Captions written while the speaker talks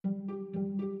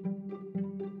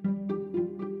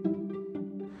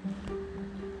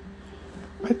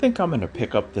I think I'm going to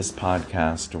pick up this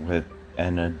podcast with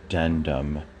an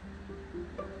addendum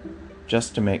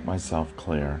just to make myself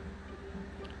clear.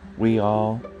 We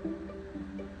all,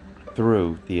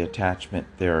 through the attachment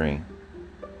theory,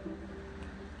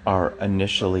 are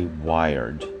initially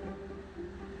wired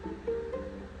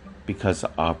because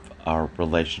of our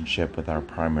relationship with our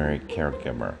primary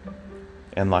caregiver.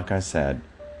 And like I said,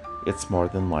 it's more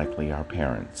than likely our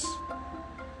parents.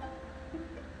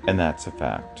 And that's a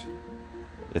fact.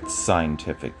 It's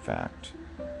scientific fact.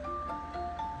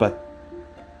 But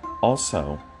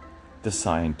also, the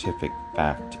scientific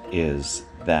fact is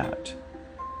that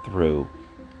through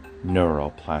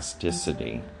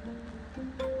neuroplasticity,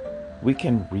 we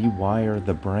can rewire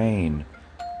the brain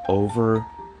over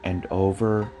and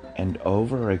over and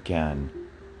over again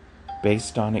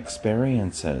based on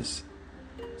experiences.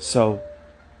 So,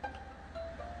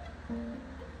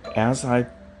 as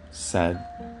I've said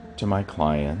to my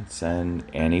clients and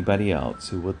anybody else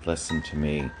who would listen to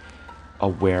me,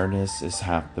 awareness is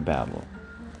half the battle.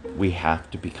 We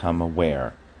have to become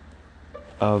aware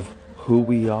of who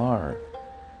we are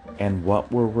and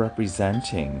what we're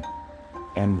representing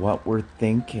and what we're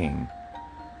thinking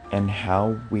and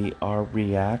how we are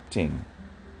reacting.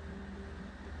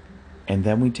 And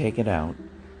then we take it out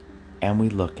and we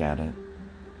look at it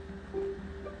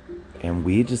and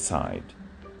we decide,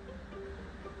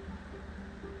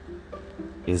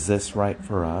 is this right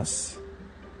for us?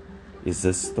 Is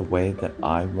this the way that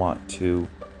I want to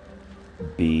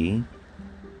be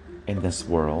in this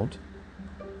world?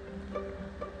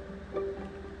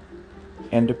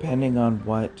 And depending on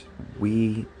what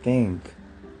we think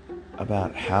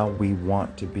about how we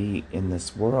want to be in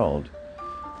this world,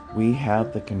 we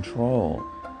have the control,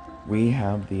 we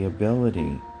have the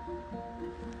ability,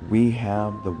 we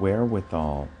have the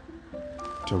wherewithal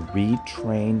to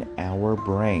retrain our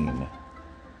brain,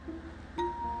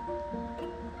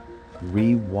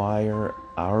 rewire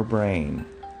our brain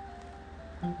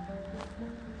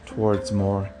towards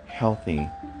more healthy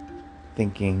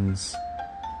thinkings,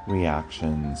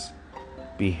 reactions,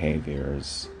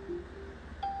 behaviors,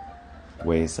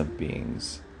 ways of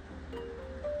beings.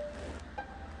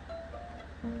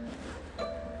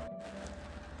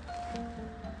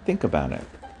 Think about it.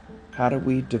 How do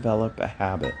we develop a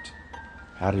habit?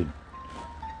 How did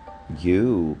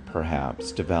you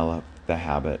perhaps develop the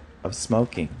habit of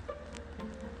smoking?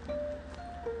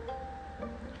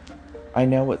 I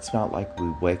know it's not like we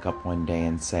wake up one day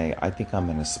and say, I think I'm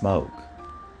going to smoke,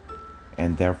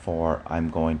 and therefore I'm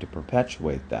going to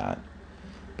perpetuate that.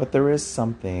 But there is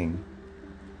something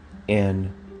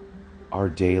in our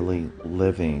daily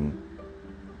living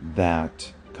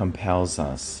that compels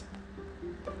us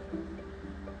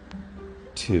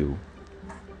to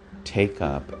take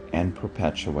up and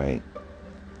perpetuate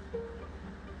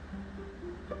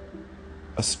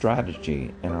a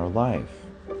strategy in our life.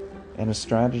 And a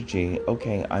strategy,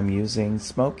 okay, I'm using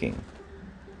smoking.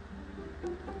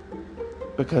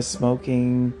 Because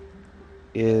smoking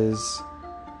is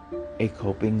a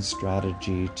coping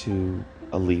strategy to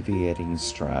alleviating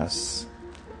stress.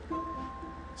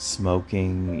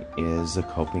 Smoking is a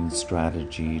coping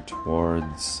strategy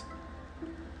towards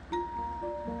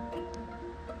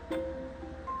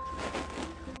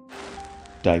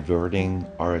diverting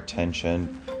our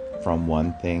attention from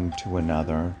one thing to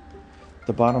another.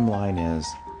 The bottom line is,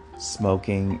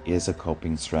 smoking is a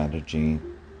coping strategy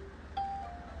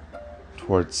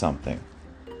towards something.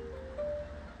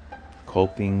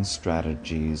 Coping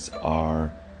strategies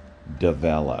are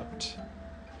developed.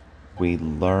 We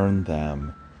learn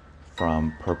them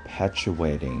from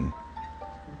perpetuating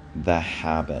the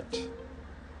habit.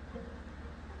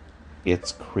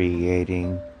 It's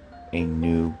creating a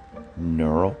new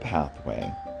neural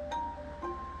pathway.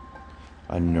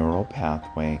 A neural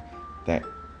pathway that,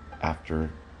 after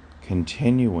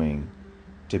continuing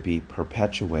to be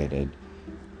perpetuated,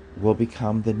 will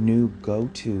become the new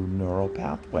go-to neural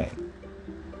pathway.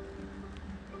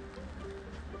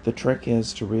 The trick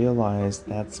is to realize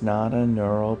that's not a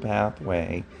neural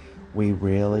pathway we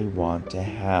really want to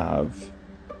have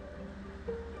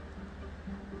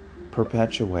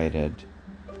perpetuated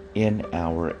in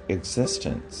our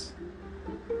existence.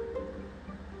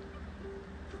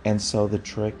 And so the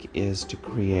trick is to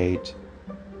create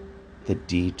the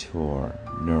detour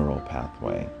neural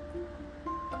pathway.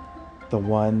 The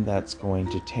one that's going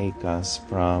to take us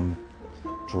from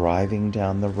driving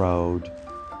down the road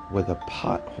with a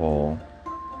pothole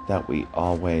that we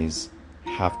always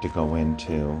have to go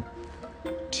into,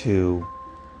 to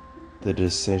the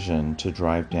decision to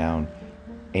drive down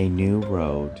a new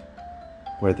road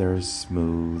where there's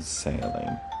smooth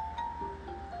sailing.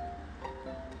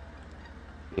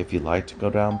 If you like to go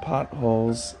down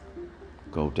potholes,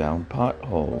 go down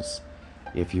potholes.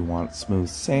 If you want smooth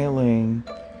sailing,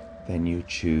 then you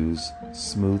choose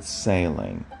smooth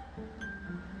sailing.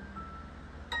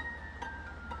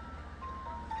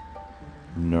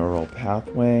 Neural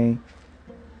pathway,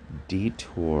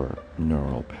 detour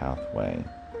neural pathway.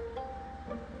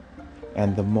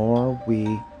 And the more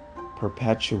we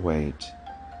perpetuate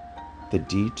the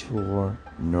detour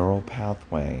neural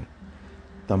pathway,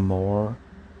 the more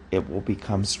it will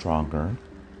become stronger,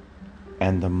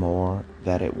 and the more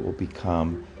that it will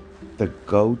become the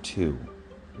go-to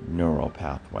neural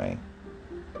pathway.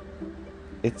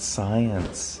 It's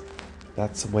science.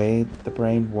 That's the way the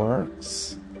brain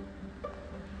works.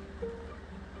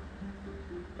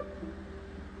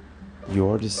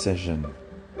 Your decision.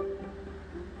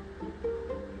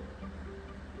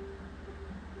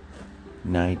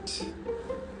 Night.